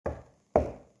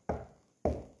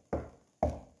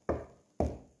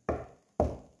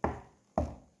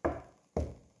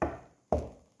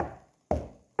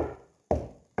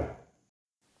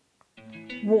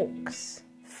Walks,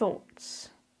 thoughts.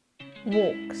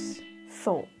 Walks,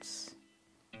 thoughts.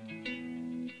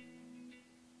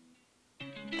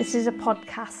 This is a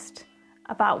podcast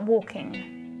about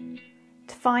walking,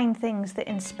 to find things that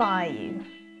inspire you,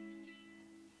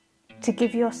 to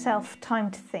give yourself time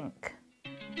to think.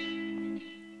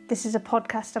 This is a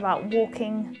podcast about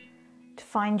walking, to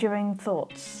find your own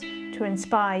thoughts, to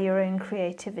inspire your own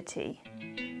creativity.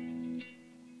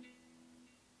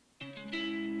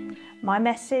 My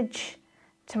message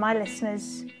to my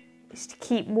listeners is to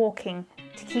keep walking,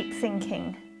 to keep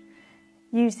thinking.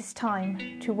 Use this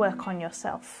time to work on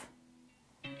yourself.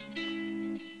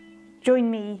 Join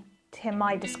me to hear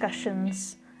my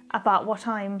discussions about what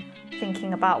I'm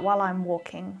thinking about while I'm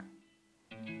walking.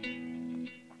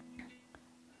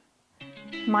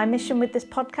 My mission with this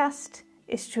podcast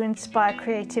is to inspire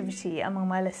creativity among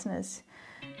my listeners,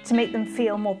 to make them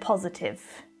feel more positive,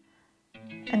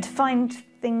 and to find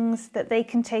things that they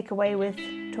can take away with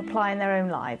to apply in their own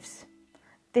lives.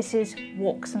 This is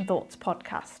Walks and Thoughts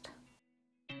podcast.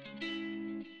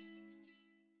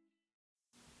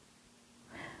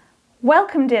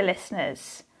 Welcome, dear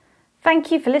listeners.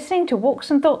 Thank you for listening to Walks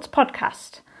and Thoughts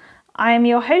podcast. I am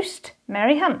your host,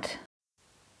 Mary Hunt.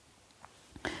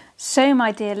 So,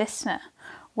 my dear listener,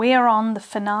 we are on the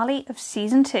finale of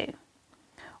season 2.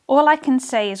 All I can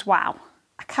say is wow.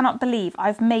 I cannot believe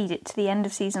I've made it to the end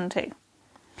of season 2.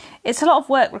 It's a lot of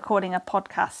work recording a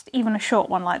podcast, even a short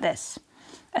one like this,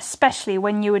 especially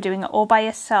when you are doing it all by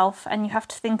yourself and you have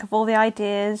to think of all the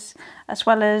ideas, as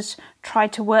well as try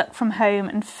to work from home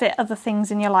and fit other things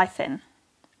in your life in.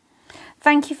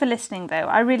 Thank you for listening though,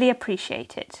 I really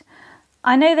appreciate it.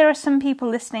 I know there are some people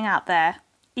listening out there,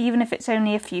 even if it's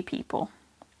only a few people.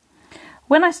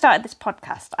 When I started this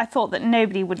podcast, I thought that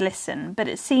nobody would listen, but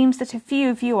it seems that a few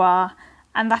of you are,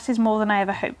 and that is more than I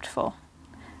ever hoped for.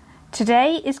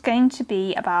 Today is going to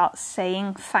be about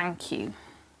saying thank you.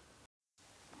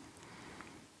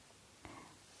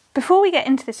 Before we get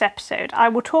into this episode, I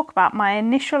will talk about my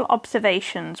initial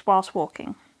observations whilst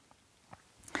walking.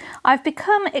 I've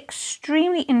become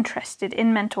extremely interested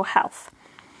in mental health,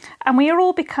 and we are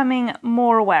all becoming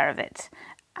more aware of it,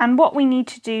 and what we need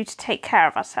to do to take care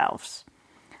of ourselves.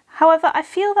 However, I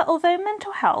feel that although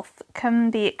mental health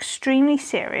can be extremely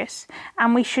serious,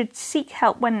 and we should seek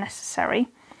help when necessary,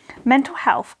 mental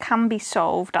health can be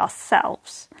solved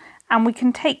ourselves, and we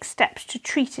can take steps to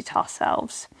treat it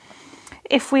ourselves,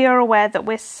 if we are aware that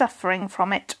we're suffering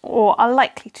from it or are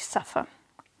likely to suffer.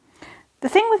 The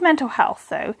thing with mental health,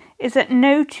 though, is that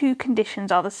no two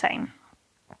conditions are the same.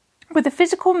 With a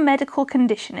physical medical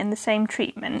condition in the same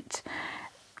treatment,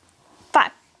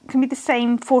 that can be the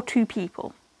same for two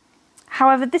people.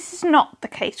 However, this is not the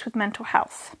case with mental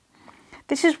health.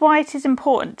 This is why it is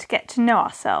important to get to know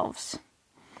ourselves.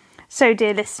 So,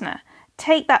 dear listener,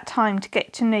 take that time to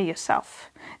get to know yourself.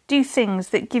 Do things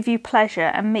that give you pleasure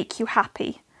and make you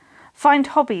happy. Find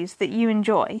hobbies that you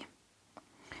enjoy.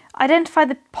 Identify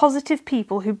the positive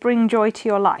people who bring joy to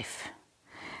your life.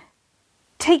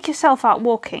 Take yourself out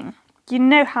walking. You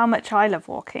know how much I love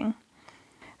walking.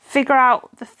 Figure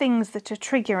out the things that are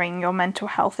triggering your mental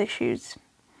health issues.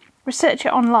 Research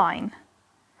it online.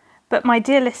 But my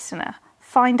dear listener,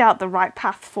 find out the right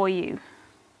path for you.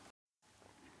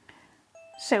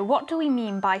 So what do we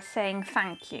mean by saying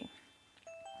thank you?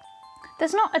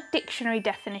 There's not a dictionary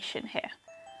definition here.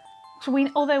 So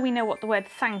although we know what the word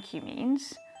thank you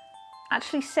means,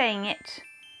 actually saying it,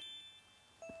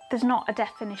 there's not a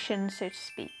definition, so to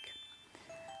speak.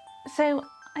 So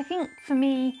I think for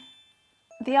me,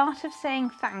 the art of saying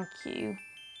thank you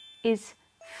is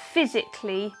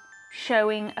physically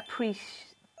showing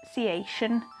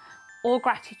appreciation or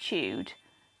gratitude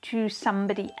to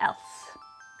somebody else.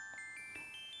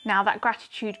 Now, that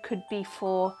gratitude could be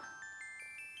for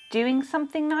doing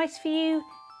something nice for you,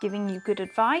 giving you good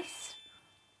advice.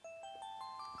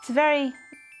 It's a very,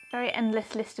 very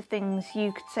endless list of things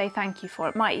you could say thank you for.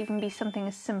 It might even be something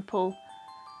as simple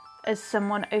as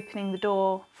someone opening the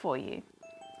door for you.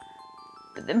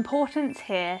 But the importance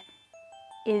here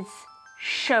is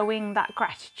showing that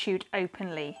gratitude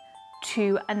openly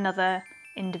to another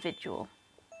individual.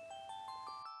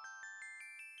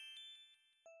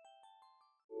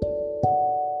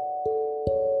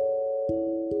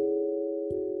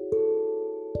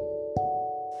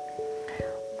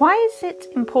 Why is it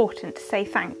important to say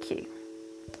thank you?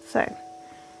 So,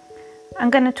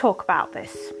 I'm going to talk about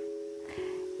this.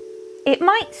 It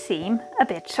might seem a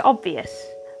bit obvious,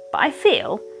 but I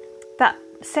feel that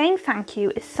saying thank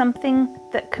you is something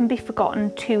that can be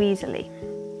forgotten too easily.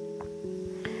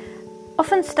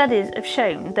 Often studies have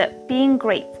shown that being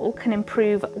grateful can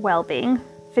improve well-being,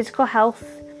 physical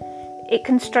health, It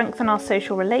can strengthen our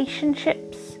social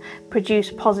relationships,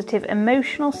 produce positive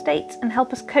emotional states, and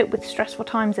help us cope with stressful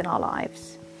times in our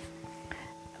lives.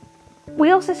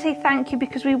 We also say thank you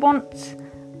because we want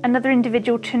another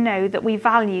individual to know that we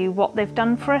value what they've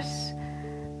done for us,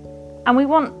 and we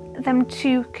want them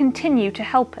to continue to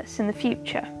help us in the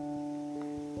future.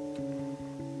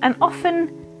 And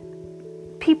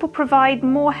often people provide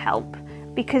more help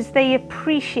because they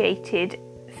appreciated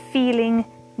feeling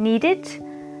needed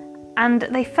and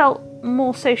they felt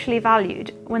more socially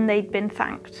valued when they'd been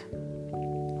thanked.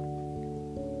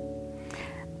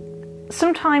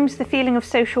 Sometimes the feeling of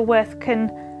social worth can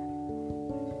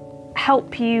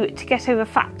help you to get over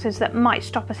factors that might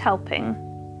stop us helping.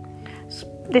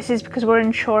 This is because we're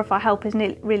unsure if our help is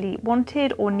really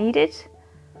wanted or needed.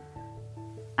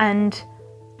 And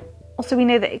also we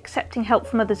know that accepting help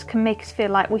from others can make us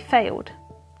feel like we failed.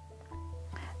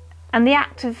 And the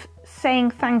act of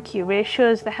saying thank you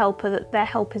reassures the helper that their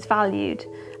help is valued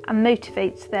and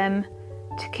motivates them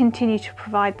to continue to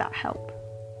provide that help.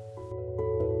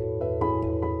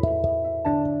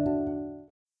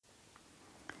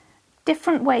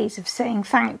 Different ways of saying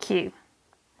thank you.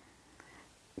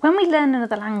 When we learn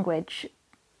another language,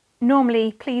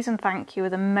 normally please and thank you are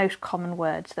the most common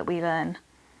words that we learn.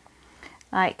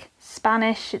 Like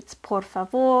Spanish, it's por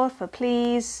favor for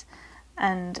please,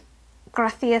 and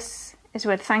gracias is the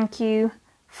word thank you.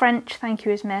 French, thank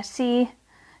you is merci.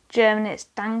 German, it's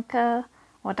danke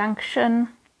or dankeschön.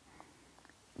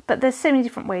 But there's so many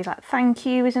different ways, like thank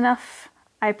you is enough.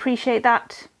 I appreciate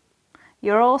that.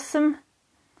 You're awesome.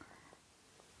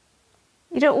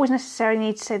 You don't always necessarily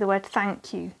need to say the word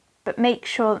thank you, but make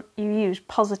sure you use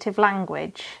positive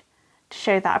language to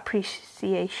show that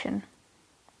appreciation.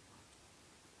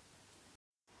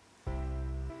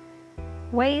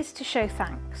 Ways to show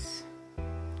thanks.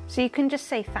 So you can just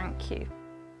say thank you.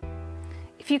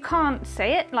 If you can't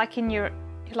say it, like if you're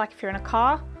in a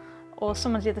car or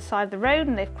someone's the other side of the road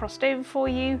and they've crossed over for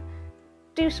you,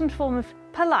 do some form of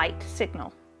polite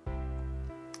signal.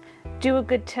 Do a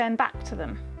good turn back to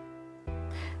them.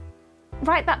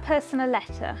 Write that person a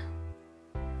letter.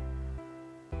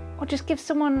 Or just give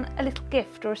someone a little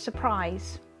gift or a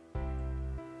surprise.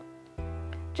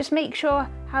 Just make sure,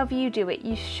 however you do it,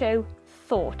 you show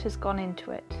thought has gone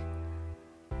into it.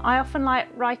 I often like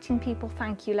writing people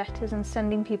thank you letters and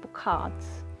sending people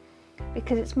cards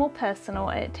because it's more personal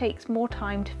and it takes more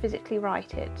time to physically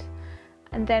write it,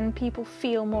 and then people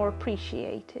feel more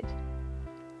appreciated.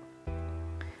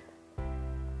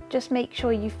 Just make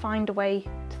sure you find a way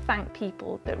to thank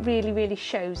people that really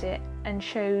shows it and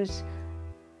shows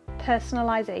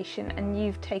personalisation, and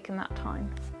you've taken that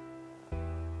time.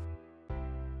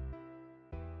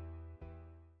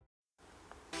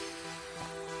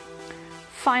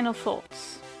 Final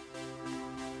thoughts.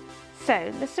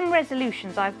 So, there's some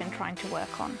resolutions I've been trying to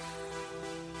work on.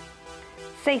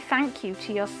 Say thank you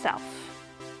to yourself.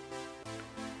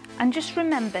 And just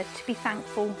remember to be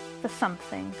thankful for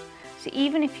something. So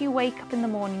even if you wake up in the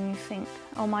morning and you think,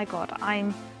 oh my God,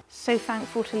 I'm so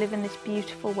thankful to live in this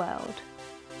beautiful world.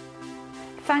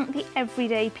 Thank the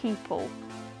everyday people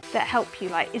that help you,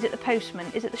 like, is it the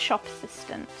postman, is it the shop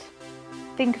assistant?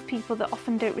 Think of people that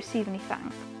often don't receive any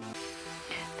thanks.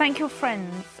 Thank your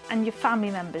friends and your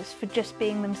family members for just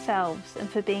being themselves and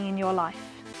for being in your life.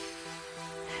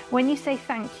 When you say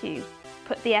thank you,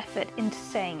 put the effort into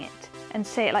saying it and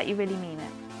say it like you really mean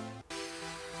it.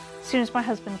 As soon as my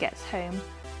husband gets home,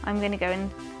 I'm going to go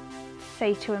and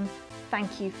say to him,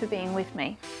 thank you for being with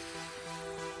me.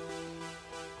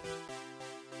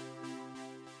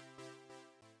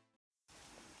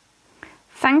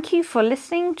 Thank you for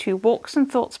listening to Walks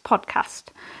and Thoughts podcast.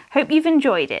 Hope you've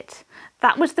enjoyed it.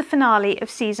 That was the finale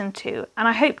of season 2, and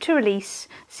I hope to release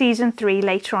season 3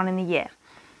 later on in the year.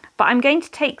 But I'm going to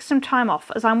take some time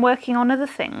off as I'm working on other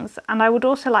things, and I would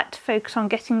also like to focus on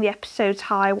getting the episodes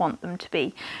how I want them to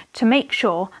be, to make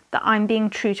sure that I'm being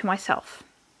true to myself.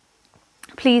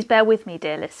 Please bear with me,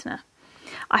 dear listener.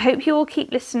 I hope you all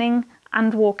keep listening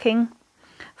and walking.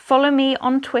 Follow me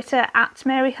on Twitter at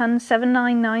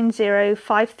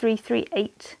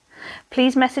maryhun79905338.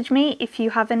 Please message me if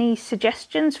you have any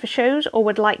suggestions for shows or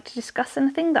would like to discuss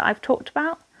anything that I've talked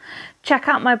about. Check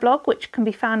out my blog, which can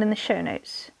be found in the show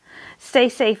notes. Stay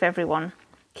safe, everyone.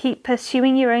 Keep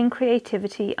pursuing your own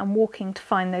creativity and walking to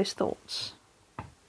find those thoughts.